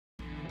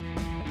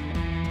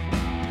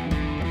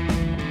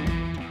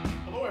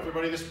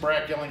everybody, this is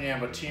Brad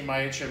Gillingham with Team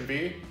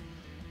myHMB.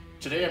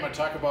 Today I'm going to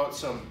talk about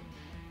some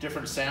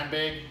different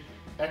sandbag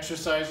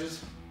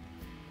exercises.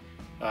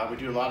 We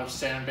do a lot of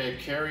sandbag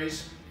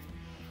carries,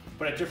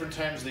 but at different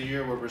times of the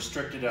year we're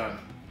restricted on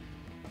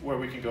where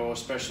we can go,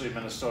 especially in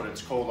Minnesota.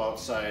 It's cold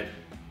outside,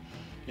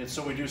 and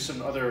so we do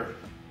some other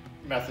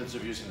methods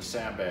of using the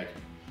sandbag.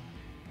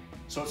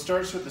 So it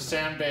starts with the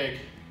sandbag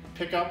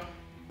pickup.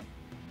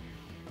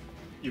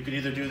 You can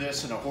either do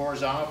this in a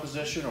horizontal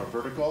position or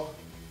vertical.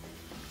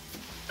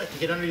 I can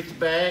get underneath the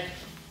bag,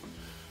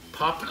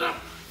 pop it up,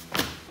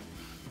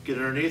 get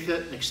underneath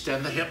it and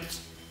extend the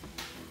hips.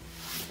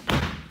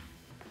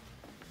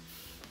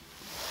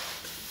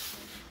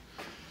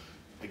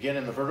 Again,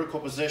 in the vertical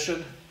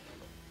position,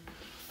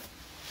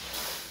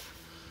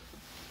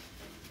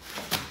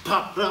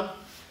 pop it up,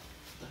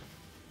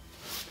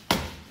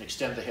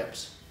 extend the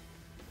hips.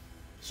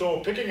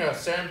 So picking a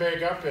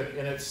sandbag up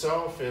in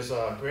itself is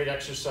a great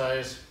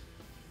exercise,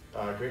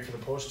 great for the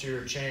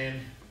posterior chain,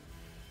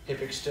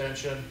 hip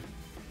extension,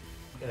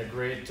 and a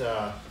great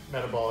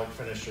metabolic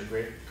finisher,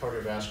 great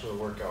cardiovascular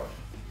workout.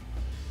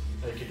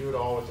 Now you can do it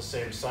all with the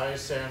same size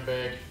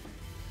sandbag.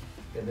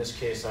 In this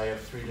case, I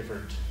have 3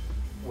 different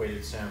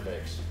weighted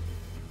sandbags.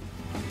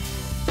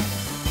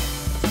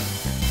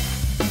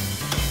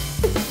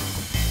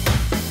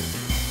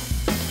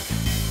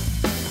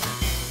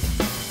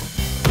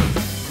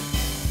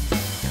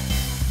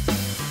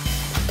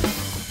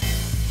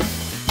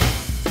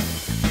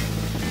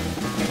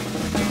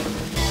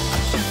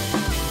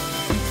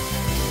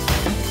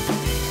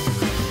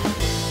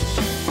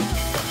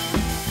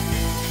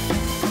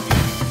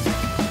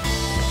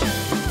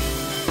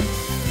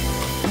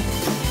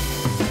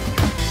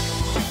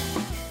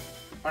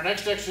 Our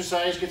next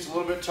exercise gets a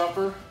little bit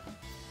tougher.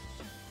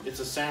 It's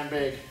a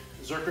sandbag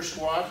zerker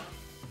squat,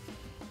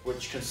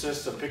 which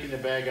consists of picking the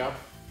bag up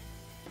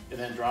and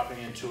then dropping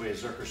into a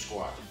zerker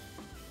squat.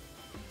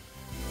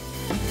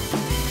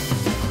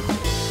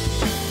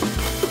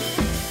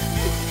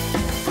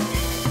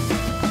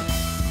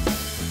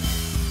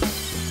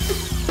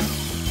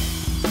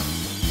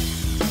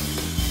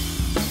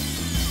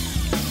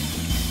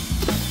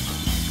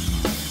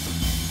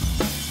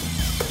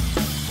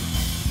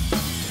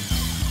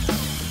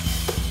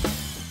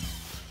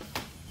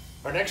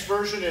 Our next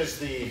version is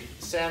the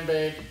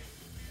sandbag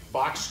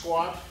box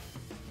squat,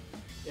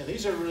 and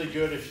these are really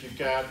good if you've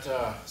got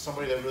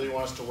somebody that really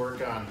wants to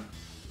work on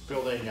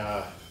building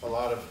a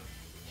lot of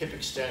hip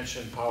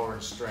extension, power,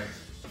 and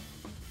strength.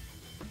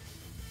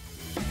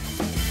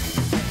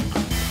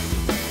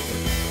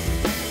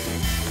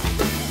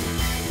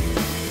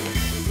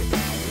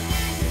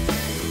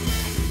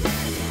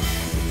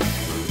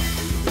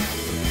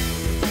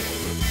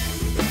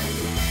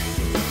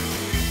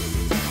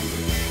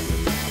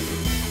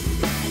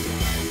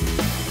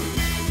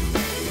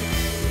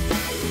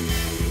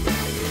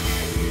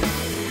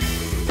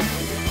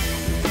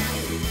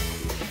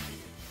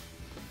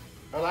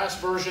 Our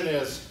last version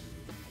is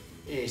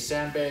a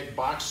sandbag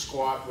box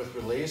squat with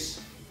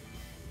release.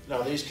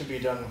 Now these can be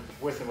done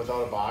with and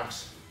without a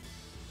box.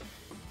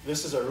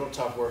 This is a real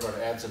tough workout.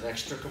 It adds an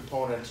extra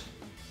component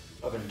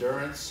of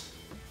endurance,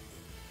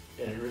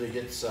 and it really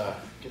gets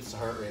the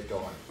heart rate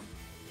going.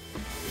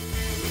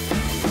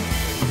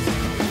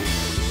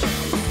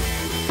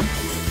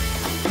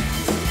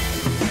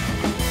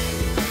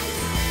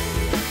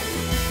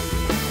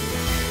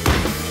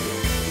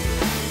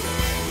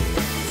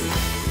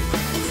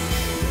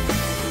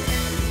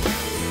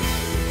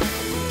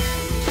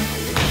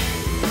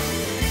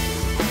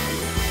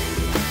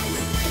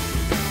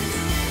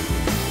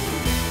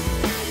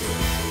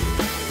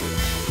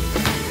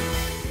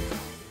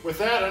 With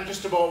that, I'm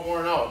just about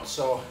worn out.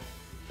 So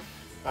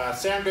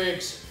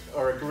sandbags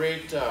are a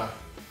great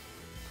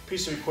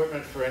piece of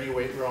equipment for any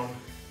weight room.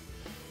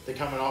 They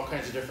come in all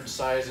kinds of different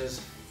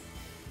sizes.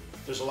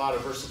 There's a lot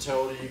of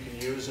versatility you can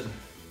use in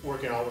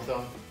working out with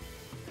them.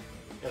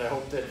 And I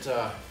hope that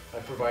I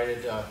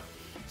provided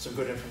some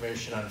good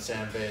information on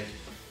sandbag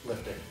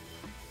lifting.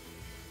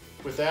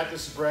 With that,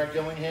 this is Brad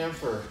Gillingham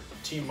for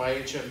Team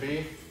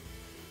myHMB.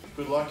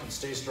 Good luck and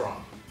stay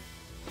strong.